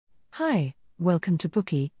Hi, welcome to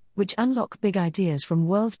Bookie, which unlock big ideas from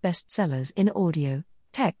world bestsellers in audio,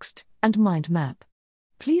 text, and mind map.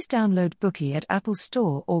 Please download Bookie at Apple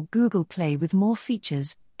Store or Google Play with more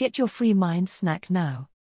features. Get your free mind snack now.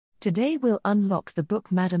 Today we'll unlock the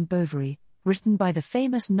book Madame Bovary, written by the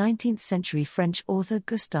famous 19th-century French author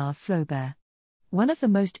Gustave Flaubert. One of the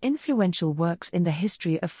most influential works in the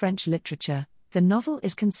history of French literature, the novel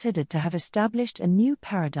is considered to have established a new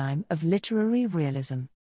paradigm of literary realism.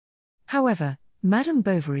 However, Madame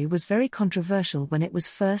Bovary was very controversial when it was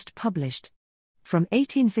first published. From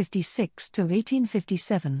 1856 to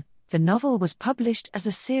 1857, the novel was published as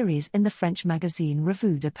a series in the French magazine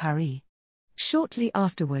Revue de Paris. Shortly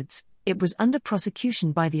afterwards, it was under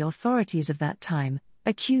prosecution by the authorities of that time,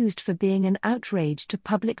 accused for being an outrage to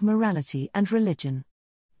public morality and religion.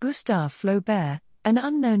 Gustave Flaubert, an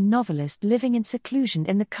unknown novelist living in seclusion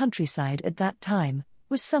in the countryside at that time,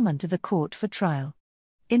 was summoned to the court for trial.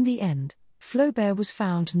 In the end, Flaubert was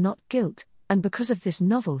found not guilty, and because of this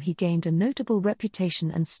novel he gained a notable reputation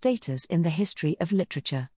and status in the history of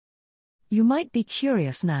literature. You might be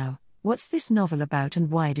curious now, what's this novel about and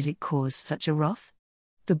why did it cause such a wrath?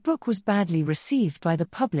 The book was badly received by the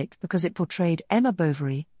public because it portrayed Emma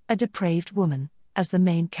Bovary, a depraved woman, as the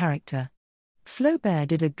main character. Flaubert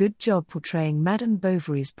did a good job portraying Madame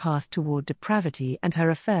Bovary's path toward depravity and her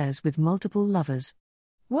affairs with multiple lovers.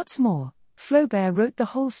 What's more, Flaubert wrote the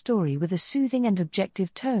whole story with a soothing and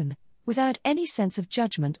objective tone, without any sense of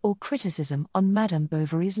judgment or criticism on Madame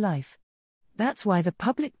Bovary's life. That's why the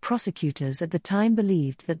public prosecutors at the time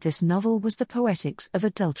believed that this novel was the poetics of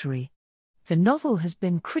adultery. The novel has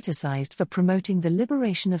been criticized for promoting the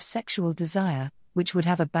liberation of sexual desire, which would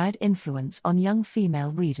have a bad influence on young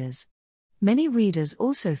female readers. Many readers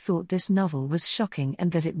also thought this novel was shocking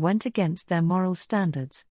and that it went against their moral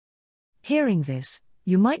standards. Hearing this,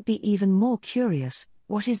 you might be even more curious,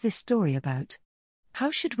 what is this story about? How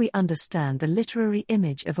should we understand the literary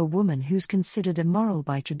image of a woman who's considered immoral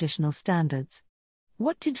by traditional standards?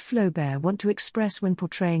 What did Flaubert want to express when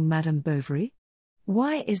portraying Madame Bovary?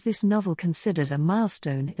 Why is this novel considered a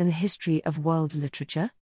milestone in the history of world literature?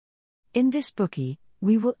 In this Bookie,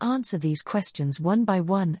 we will answer these questions one by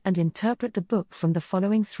one and interpret the book from the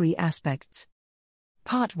following three aspects.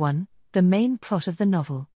 Part 1, the main plot of the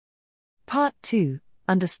novel. Part 2,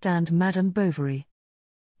 understand Madame Bovary.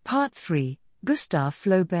 Part 3, Gustave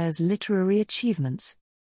Flaubert's literary achievements.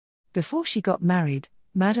 Before she got married,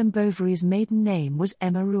 Madame Bovary's maiden name was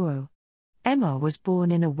Emma Rouault. Emma was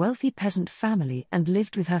born in a wealthy peasant family and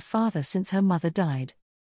lived with her father since her mother died.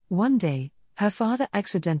 One day, her father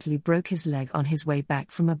accidentally broke his leg on his way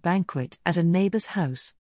back from a banquet at a neighbor's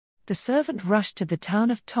house. The servant rushed to the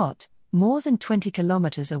town of Tot, more than 20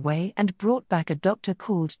 kilometers away, and brought back a doctor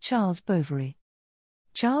called Charles Bovary.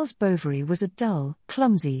 Charles Bovary was a dull,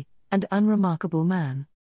 clumsy, and unremarkable man.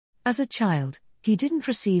 As a child, he didn't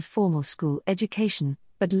receive formal school education,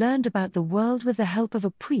 but learned about the world with the help of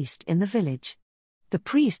a priest in the village. The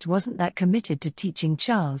priest wasn't that committed to teaching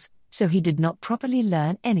Charles, so he did not properly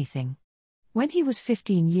learn anything. When he was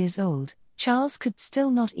 15 years old, Charles could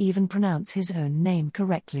still not even pronounce his own name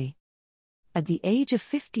correctly. At the age of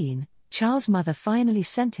 15, Charles' mother finally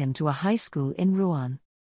sent him to a high school in Rouen.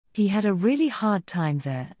 He had a really hard time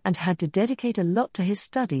there and had to dedicate a lot to his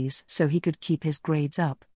studies so he could keep his grades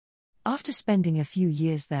up. After spending a few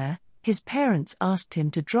years there, his parents asked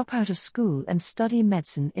him to drop out of school and study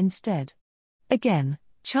medicine instead. Again,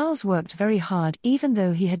 Charles worked very hard even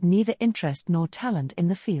though he had neither interest nor talent in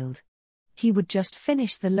the field. He would just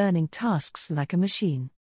finish the learning tasks like a machine.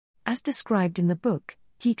 As described in the book,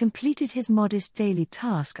 he completed his modest daily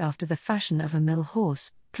task after the fashion of a mill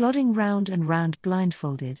horse, plodding round and round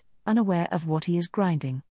blindfolded, unaware of what he is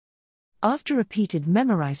grinding. After repeated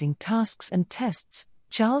memorizing tasks and tests,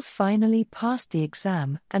 Charles finally passed the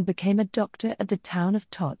exam and became a doctor at the town of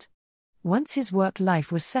Tot. Once his work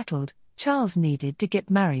life was settled, Charles needed to get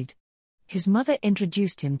married. His mother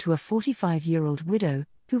introduced him to a 45-year-old widow,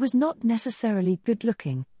 who was not necessarily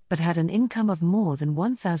good-looking, but had an income of more than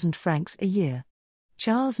 1,000 francs a year.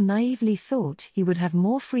 Charles naively thought he would have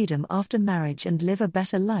more freedom after marriage and live a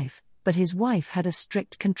better life, but his wife had a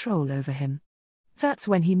strict control over him. That's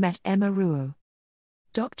when he met Emma Rouault.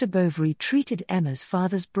 Dr. Bovary treated Emma's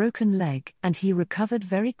father's broken leg and he recovered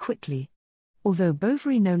very quickly. Although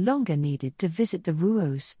Bovary no longer needed to visit the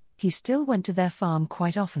Rouaults, he still went to their farm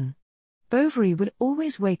quite often. Bovary would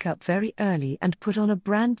always wake up very early and put on a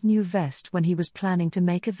brand new vest when he was planning to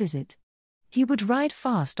make a visit. He would ride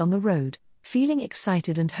fast on the road, feeling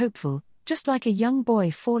excited and hopeful, just like a young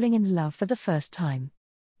boy falling in love for the first time.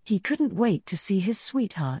 He couldn't wait to see his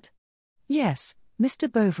sweetheart. Yes,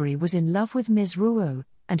 Mr. Bovary was in love with Ms. Rouault,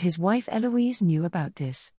 and his wife Eloise knew about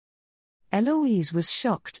this. Eloise was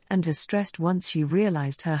shocked and distressed once she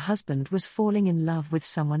realized her husband was falling in love with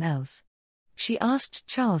someone else. She asked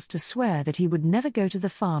Charles to swear that he would never go to the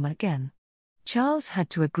farm again. Charles had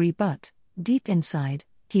to agree, but, deep inside,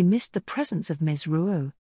 he missed the presence of Ms.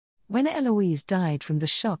 Rouault. When Eloise died from the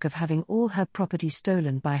shock of having all her property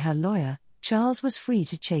stolen by her lawyer, Charles was free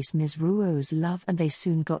to chase Ms. Rouault's love, and they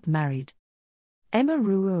soon got married. Emma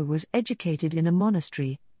Rouault was educated in a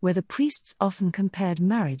monastery, where the priests often compared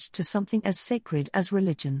marriage to something as sacred as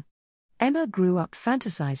religion. Emma grew up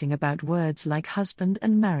fantasizing about words like husband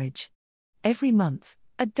and marriage. Every month,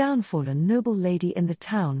 a downfallen noble lady in the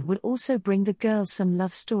town would also bring the girls some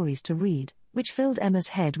love stories to read, which filled Emma's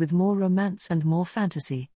head with more romance and more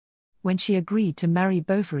fantasy. When she agreed to marry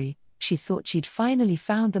Bovary, she thought she'd finally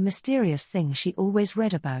found the mysterious thing she always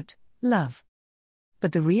read about, love.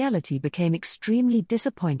 But the reality became extremely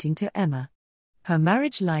disappointing to Emma. Her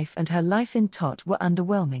marriage life and her life in Tot were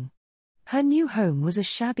underwhelming. Her new home was a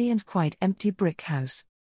shabby and quite empty brick house.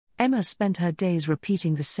 Emma spent her days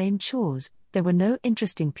repeating the same chores. There were no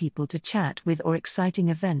interesting people to chat with or exciting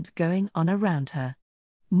event going on around her.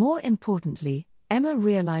 More importantly, Emma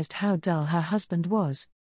realized how dull her husband was.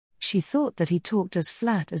 She thought that he talked as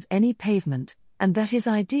flat as any pavement, and that his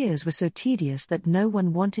ideas were so tedious that no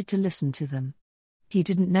one wanted to listen to them. He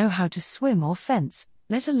didn't know how to swim or fence,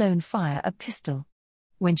 let alone fire a pistol.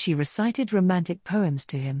 When she recited romantic poems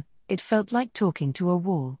to him, it felt like talking to a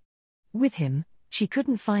wall. With him, she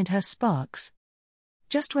couldn't find her sparks.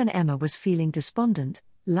 Just when Emma was feeling despondent,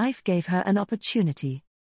 life gave her an opportunity.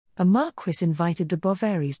 A marquis invited the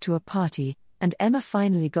Bovarys to a party, and Emma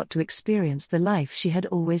finally got to experience the life she had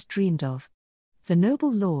always dreamed of. The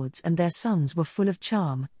noble lords and their sons were full of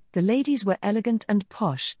charm, the ladies were elegant and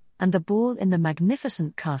posh, and the ball in the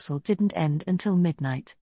magnificent castle didn't end until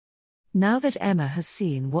midnight. Now that Emma has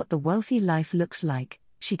seen what the wealthy life looks like,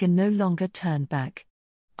 she can no longer turn back.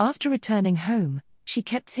 After returning home, she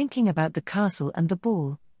kept thinking about the castle and the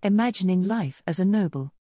ball, imagining life as a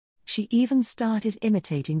noble. She even started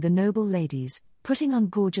imitating the noble ladies, putting on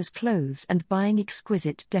gorgeous clothes and buying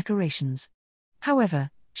exquisite decorations.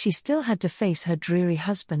 However, she still had to face her dreary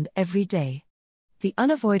husband every day. The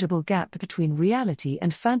unavoidable gap between reality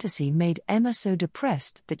and fantasy made Emma so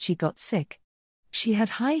depressed that she got sick. She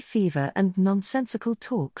had high fever and nonsensical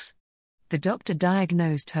talks. The doctor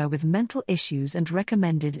diagnosed her with mental issues and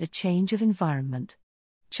recommended a change of environment.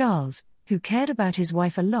 Charles, who cared about his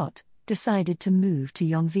wife a lot, decided to move to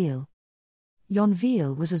Yonville.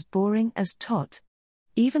 Yonville was as boring as Tot.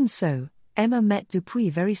 Even so, Emma met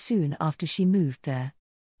Dupuis very soon after she moved there.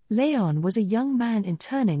 Léon was a young man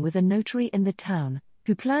interning with a notary in the town,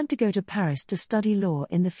 who planned to go to Paris to study law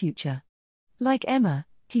in the future. Like Emma,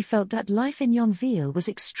 he felt that life in Yonville was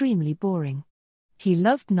extremely boring. He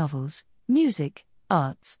loved novels, music,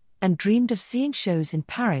 arts, and dreamed of seeing shows in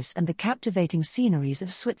Paris and the captivating sceneries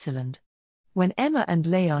of Switzerland. When Emma and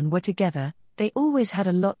Léon were together, they always had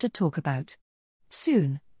a lot to talk about.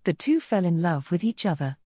 Soon, the two fell in love with each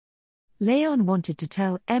other. Léon wanted to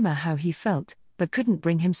tell Emma how he felt, but couldn't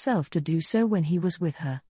bring himself to do so when he was with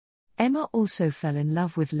her. Emma also fell in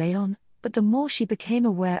love with Léon, but the more she became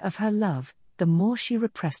aware of her love, the more she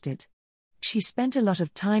repressed it. She spent a lot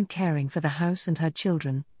of time caring for the house and her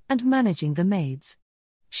children, and managing the maids.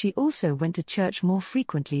 She also went to church more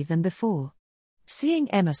frequently than before. Seeing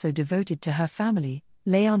Emma so devoted to her family,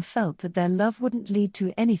 Léon felt that their love wouldn't lead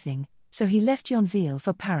to anything, so he left Yonville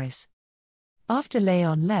for Paris. After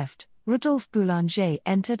Léon left, Rodolphe Boulanger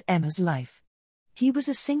entered Emma's life. He was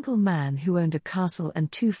a single man who owned a castle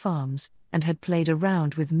and 2 farms, and had played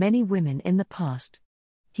around with many women in the past.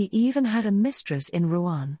 He even had a mistress in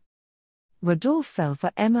Rouen. Rodolphe fell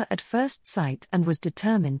for Emma at first sight and was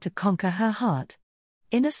determined to conquer her heart.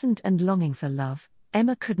 Innocent and longing for love,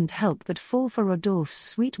 Emma couldn't help but fall for Rodolphe's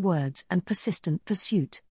sweet words and persistent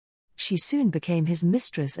pursuit. She soon became his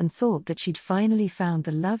mistress and thought that she'd finally found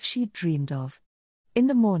the love she'd dreamed of. In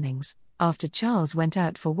the mornings, after Charles went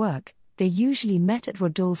out for work, they usually met at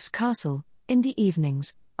Rodolphe's castle. In the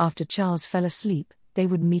evenings, after Charles fell asleep, they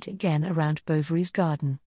would meet again around Bovary's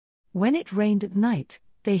garden. When it rained at night,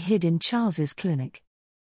 they hid in Charles's clinic.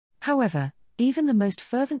 However, even the most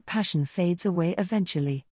fervent passion fades away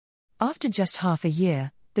eventually. After just half a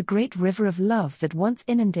year, the great river of love that once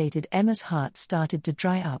inundated Emma's heart started to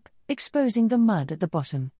dry up, exposing the mud at the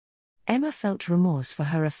bottom. Emma felt remorse for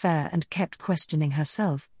her affair and kept questioning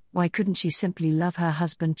herself, why couldn't she simply love her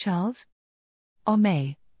husband Charles?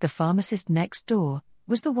 Homais, the pharmacist next door,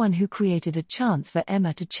 was the one who created a chance for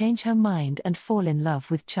Emma to change her mind and fall in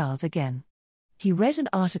love with Charles again. He read an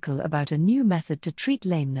article about a new method to treat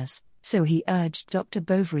lameness, so he urged Dr.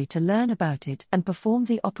 Bovary to learn about it and perform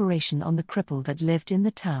the operation on the cripple that lived in the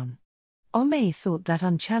town. Homais thought that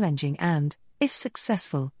unchallenging and, if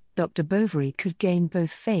successful, Dr. Bovary could gain both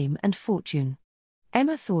fame and fortune.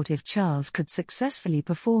 Emma thought if Charles could successfully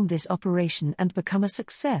perform this operation and become a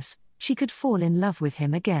success, she could fall in love with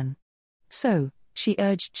him again. So, she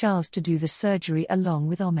urged Charles to do the surgery along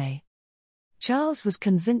with Homais. Charles was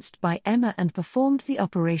convinced by Emma and performed the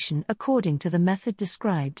operation according to the method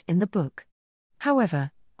described in the book.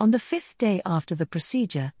 However, on the 5th day after the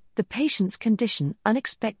procedure, the patient's condition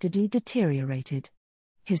unexpectedly deteriorated.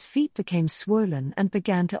 His feet became swollen and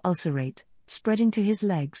began to ulcerate, spreading to his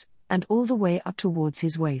legs, and all the way up towards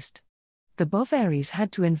his waist. The Bovarys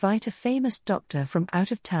had to invite a famous doctor from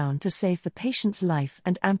out of town to save the patient's life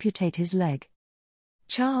and amputate his leg.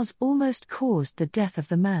 Charles almost caused the death of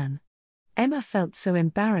the man. Emma felt so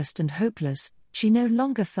embarrassed and hopeless, she no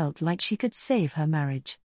longer felt like she could save her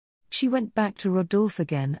marriage. She went back to Rodolphe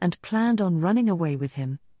again and planned on running away with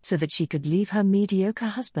him, so that she could leave her mediocre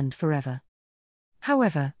husband forever.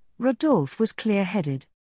 However, Rodolphe was clear-headed.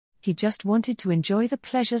 He just wanted to enjoy the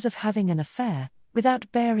pleasures of having an affair, without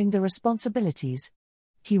bearing the responsibilities.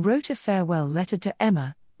 He wrote a farewell letter to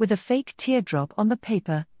Emma, with a fake teardrop on the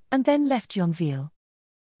paper, and then left Yonville.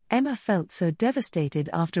 Emma felt so devastated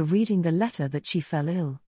after reading the letter that she fell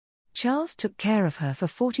ill. Charles took care of her for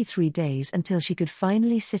 43 days until she could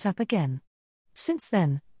finally sit up again. Since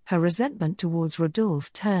then, her resentment towards Rodolphe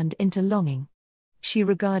turned into longing. She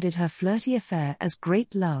regarded her flirty affair as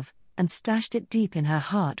great love, and stashed it deep in her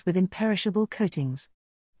heart with imperishable coatings.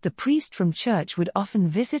 The priest from church would often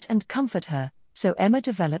visit and comfort her, so Emma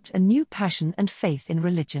developed a new passion and faith in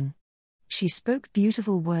religion. She spoke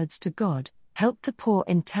beautiful words to God, helped the poor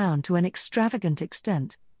in town to an extravagant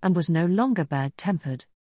extent, and was no longer bad-tempered.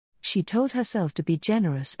 She told herself to be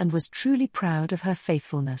generous and was truly proud of her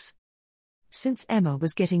faithfulness. Since Emma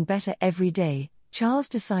was getting better every day, Charles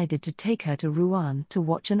decided to take her to Rouen to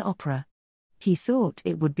watch an opera. He thought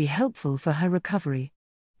it would be helpful for her recovery.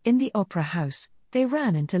 In the opera house, they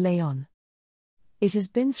ran into Léon. It has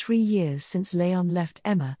been 3 years since Léon left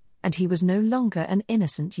Emma, and he was no longer an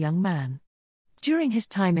innocent young man. During his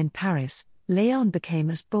time in Paris, Léon became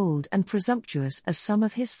as bold and presumptuous as some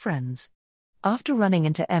of his friends. After running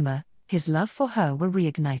into Emma, his love for her were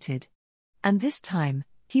reignited. And this time,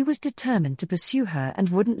 he was determined to pursue her and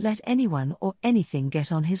wouldn't let anyone or anything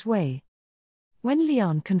get on his way. When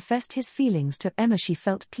Léon confessed his feelings to Emma, she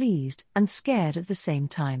felt pleased and scared at the same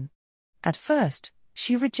time. At first,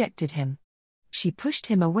 she rejected him. She pushed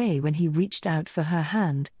him away when he reached out for her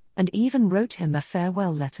hand, and even wrote him a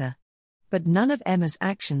farewell letter. But none of Emma's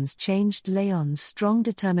actions changed Léon's strong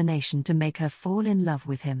determination to make her fall in love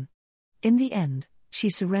with him. In the end, she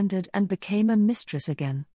surrendered and became a mistress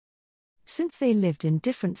again. Since they lived in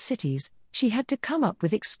different cities, she had to come up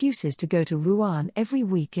with excuses to go to Rouen every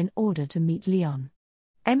week in order to meet Léon.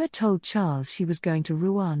 Emma told Charles she was going to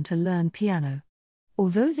Rouen to learn piano.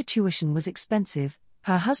 Although the tuition was expensive,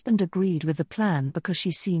 her husband agreed with the plan because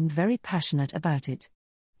she seemed very passionate about it.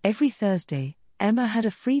 Every Thursday, Emma had a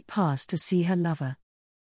free pass to see her lover.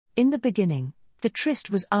 In the beginning, the tryst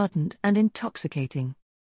was ardent and intoxicating.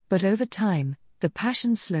 But over time, the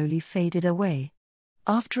passion slowly faded away.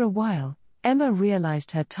 After a while, Emma realized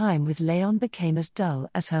her time with Léon became as dull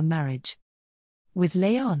as her marriage. With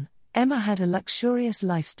Léon, Emma had a luxurious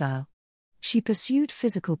lifestyle. She pursued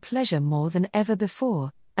physical pleasure more than ever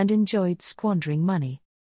before, and enjoyed squandering money.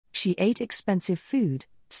 She ate expensive food,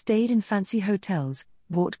 stayed in fancy hotels,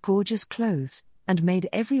 bought gorgeous clothes, and made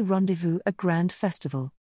every rendezvous a grand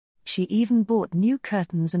festival. She even bought new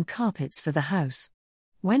curtains and carpets for the house.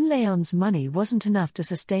 When Léon's money wasn't enough to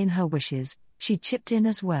sustain her wishes, she chipped in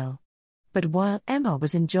as well. But while Emma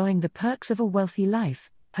was enjoying the perks of a wealthy life,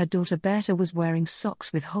 her daughter Bertha was wearing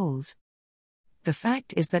socks with holes. The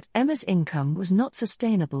fact is that Emma's income was not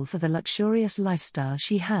sustainable for the luxurious lifestyle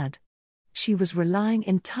she had. She was relying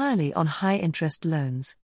entirely on high-interest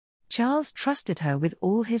loans. Charles trusted her with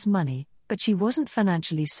all his money, but she wasn't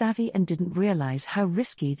financially savvy and didn't realize how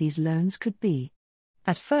risky these loans could be.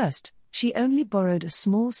 At first, she only borrowed a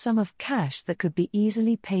small sum of cash that could be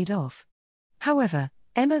easily paid off. However,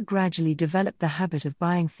 Emma gradually developed the habit of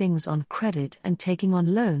buying things on credit and taking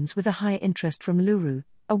on loans with a high interest from Leroux,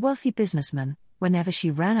 a wealthy businessman, whenever she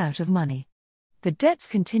ran out of money. The debts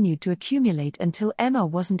continued to accumulate until Emma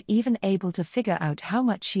wasn't even able to figure out how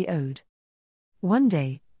much she owed. One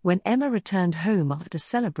day, when Emma returned home after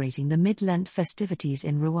celebrating the mid-Lent festivities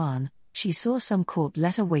in Rouen, she saw some court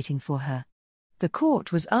letter waiting for her. The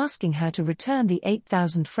court was asking her to return the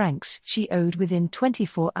 8,000 francs she owed within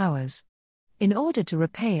 24 hours. In order to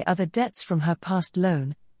repay other debts from her past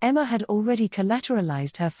loan, Emma had already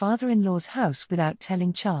collateralized her father-in-law's house without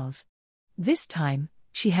telling Charles. This time,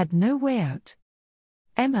 she had no way out.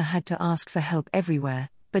 Emma had to ask for help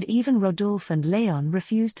everywhere, but even Rodolphe and Léon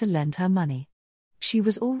refused to lend her money. She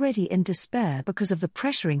was already in despair because of the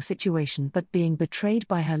pressuring situation, but being betrayed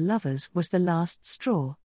by her lovers was the last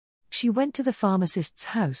straw. She went to the pharmacist's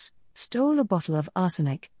house, stole a bottle of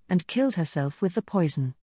arsenic, and killed herself with the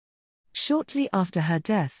poison. Shortly after her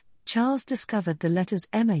death, Charles discovered the letters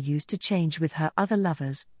Emma used to change with her other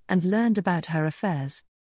lovers, and learned about her affairs.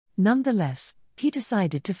 Nonetheless, he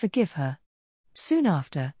decided to forgive her. Soon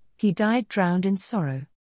after, he died drowned in sorrow.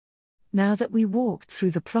 Now that we walked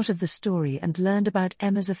through the plot of the story and learned about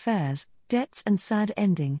Emma's affairs, debts and sad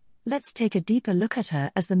ending, let's take a deeper look at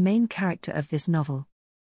her as the main character of this novel.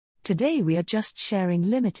 Today we are just sharing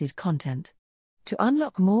limited content. To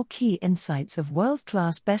unlock more key insights of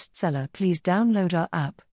world-class bestseller, please download our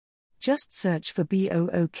app. Just search for Booky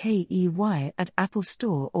at Apple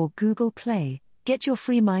Store or Google Play. Get your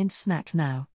free mind snack now.